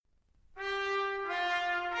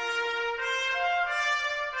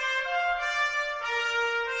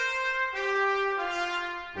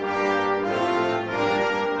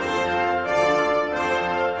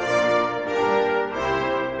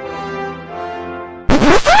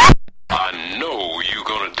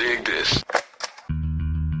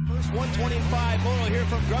Moto here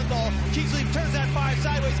from Grundle. Kingsley turns that 5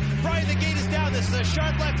 sideways. Brian, the gate is down. This is a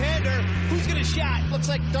sharp left-hander. Who's going to shot? Looks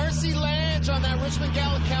like Darcy Lange on that Richmond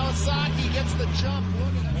Gallant Kawasaki gets the jump.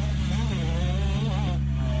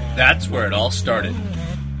 That's where it all started.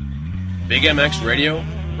 Big MX Radio,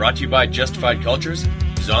 brought to you by Justified Cultures,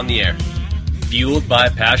 is on the air. Fueled by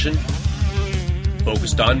passion,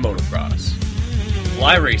 focused on motocross.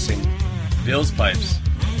 Fly Racing, Bill's Pipes,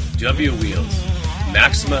 W Wheels,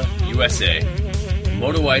 Maxima USA,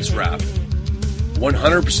 Moto Ice Wrap,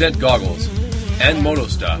 100% Goggles, and Moto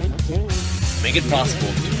Stuff make it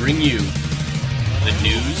possible to bring you the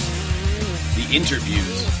news, the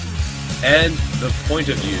interviews, and the point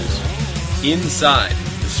of views inside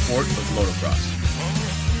the sport of motocross.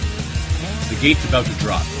 The gate's about to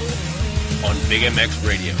drop on Big MX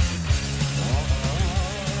Radio.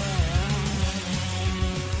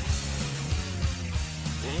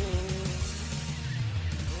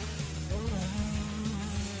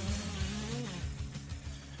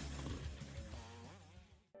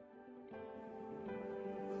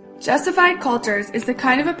 Justified Cultures is the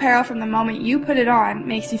kind of apparel from the moment you put it on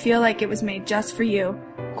makes you feel like it was made just for you.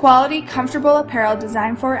 Quality, comfortable apparel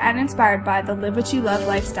designed for and inspired by the Live What You Love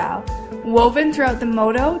lifestyle. Woven throughout the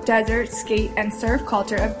moto, desert, skate, and surf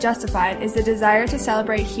culture of Justified is the desire to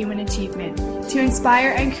celebrate human achievement, to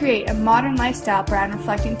inspire and create a modern lifestyle brand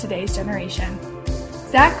reflecting today's generation.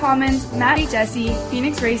 Zach Commons, Matty Jesse,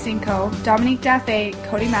 Phoenix Racing Co., Dominique Daffé,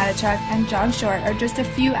 Cody Matichuk, and John Short are just a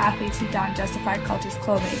few athletes who don Justified Cultures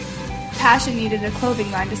clothing. Passion needed a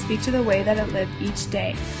clothing line to speak to the way that it lived each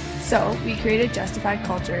day, so we created Justified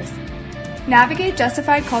Cultures. Navigate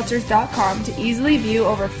justifiedcultures.com to easily view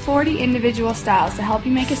over 40 individual styles to help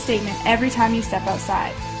you make a statement every time you step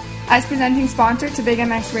outside. As presenting sponsor to Big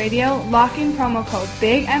MX Radio, lock in promo code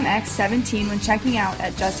BIGMX17 when checking out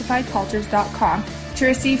at justifiedcultures.com to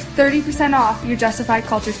receive 30% off your Justified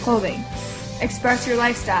Cultures clothing. Express your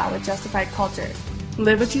lifestyle with Justified Cultures.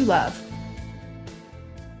 Live what you love.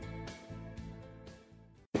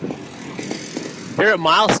 Here at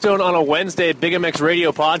Milestone on a Wednesday, Big MX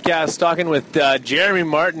Radio podcast, talking with Jeremy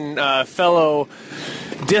Martin, fellow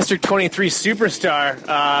District 23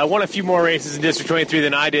 superstar. Won a few more races in District 23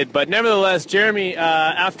 than I did, but nevertheless, Jeremy,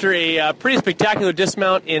 after a pretty spectacular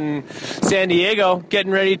dismount in San Diego,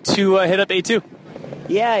 getting ready to hit up A2.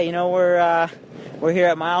 Yeah, you know, we're here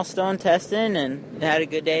at Milestone testing and had a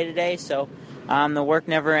good day today, so the work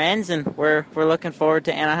never ends, and we're looking forward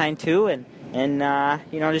to Anaheim 2 and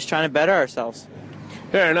you know, just trying to better ourselves.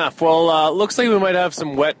 Fair enough. Well, looks like we might have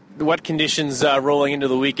some wet conditions rolling into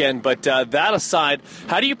the weekend, but that aside,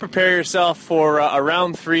 how do you prepare yourself for a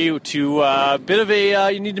round 3 to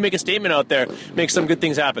you need to make a statement out there, make some good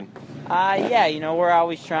things happen? Yeah, you know, we're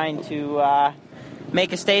always trying to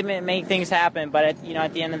make a statement, make things happen, but at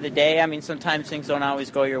the end of the day, I mean, sometimes things don't always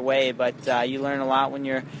go your way, but you learn a lot when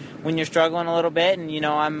you're struggling a little bit, and you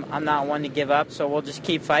know, I'm not one to give up, so we'll just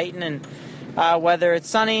keep fighting, and whether it's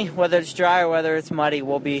sunny, whether it's dry, or whether it's muddy,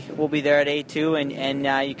 we'll be there at A2,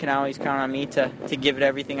 and you can always count on me to give it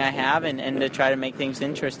everything I have and to try to make things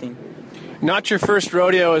interesting. Not your first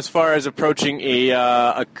rodeo as far as approaching a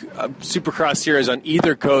Supercross series on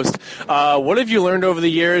either coast. What have you learned over the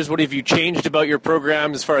years? What have you changed about your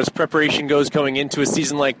program as far as preparation goes going into a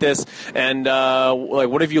season like this? And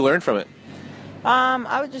what have you learned from it?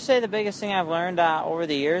 I would just say the biggest thing I've learned over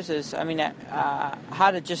the years is, I mean, how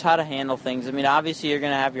to handle things. I mean, obviously you're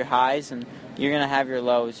going to have your highs and you're going to have your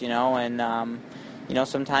lows, you know, and you know,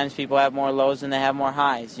 sometimes people have more lows than they have more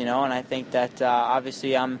highs, you know, and I think that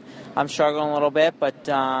obviously I'm struggling a little bit, but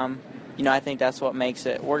you know, I think that's what makes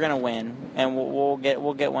it. We're going to win, and we'll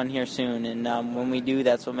get one here soon, and when we do,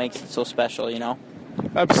 that's what makes it so special, you know.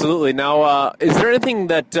 Absolutely. Now, is there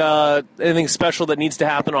anything special that needs to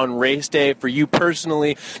happen on race day for you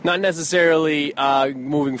personally? Not necessarily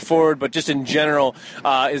moving forward, but just in general.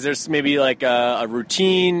 Is there maybe like a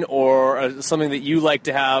routine or something that you like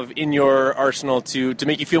to have in your arsenal to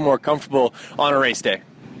make you feel more comfortable on a race day?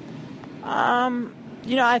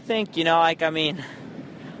 You know, I think, you know, like, I mean,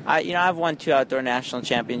 I've won 2 outdoor national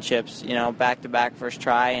championships, you know, back-to-back first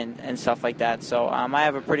try and stuff like that. So I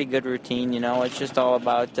have a pretty good routine, you know. It's just all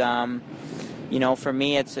about, you know, for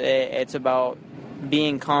me it's about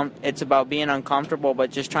being uncomfortable, but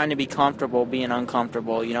just trying to be comfortable being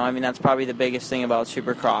uncomfortable, you know. I mean, that's probably the biggest thing about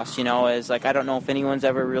Supercross, you know, is like I don't know if anyone's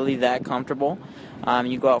ever really that comfortable.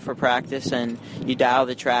 You go out for practice and you dial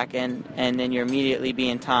the track in, and then you're immediately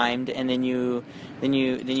being timed, and then you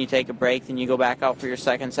take a break, then you go back out for your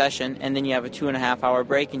second session, and then you have a 2.5-hour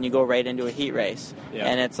break, and you go right into a heat race. Yeah.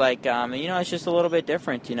 And it's like, you know, it's just a little bit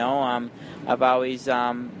different, you know. I've always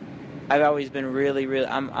I've always been really,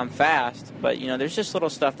 I'm fast, but, there's just little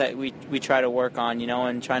stuff that we try to work on,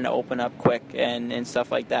 and trying to open up quick and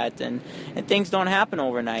stuff like that. And things don't happen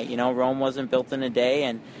overnight. Rome wasn't built in a day,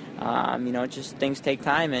 and, just things take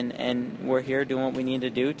time, and we're here doing what we need to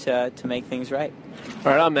do to make things right.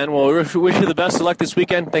 All right, man. Well, we wish you the best of luck this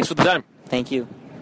weekend. Thanks for the time. Thank you.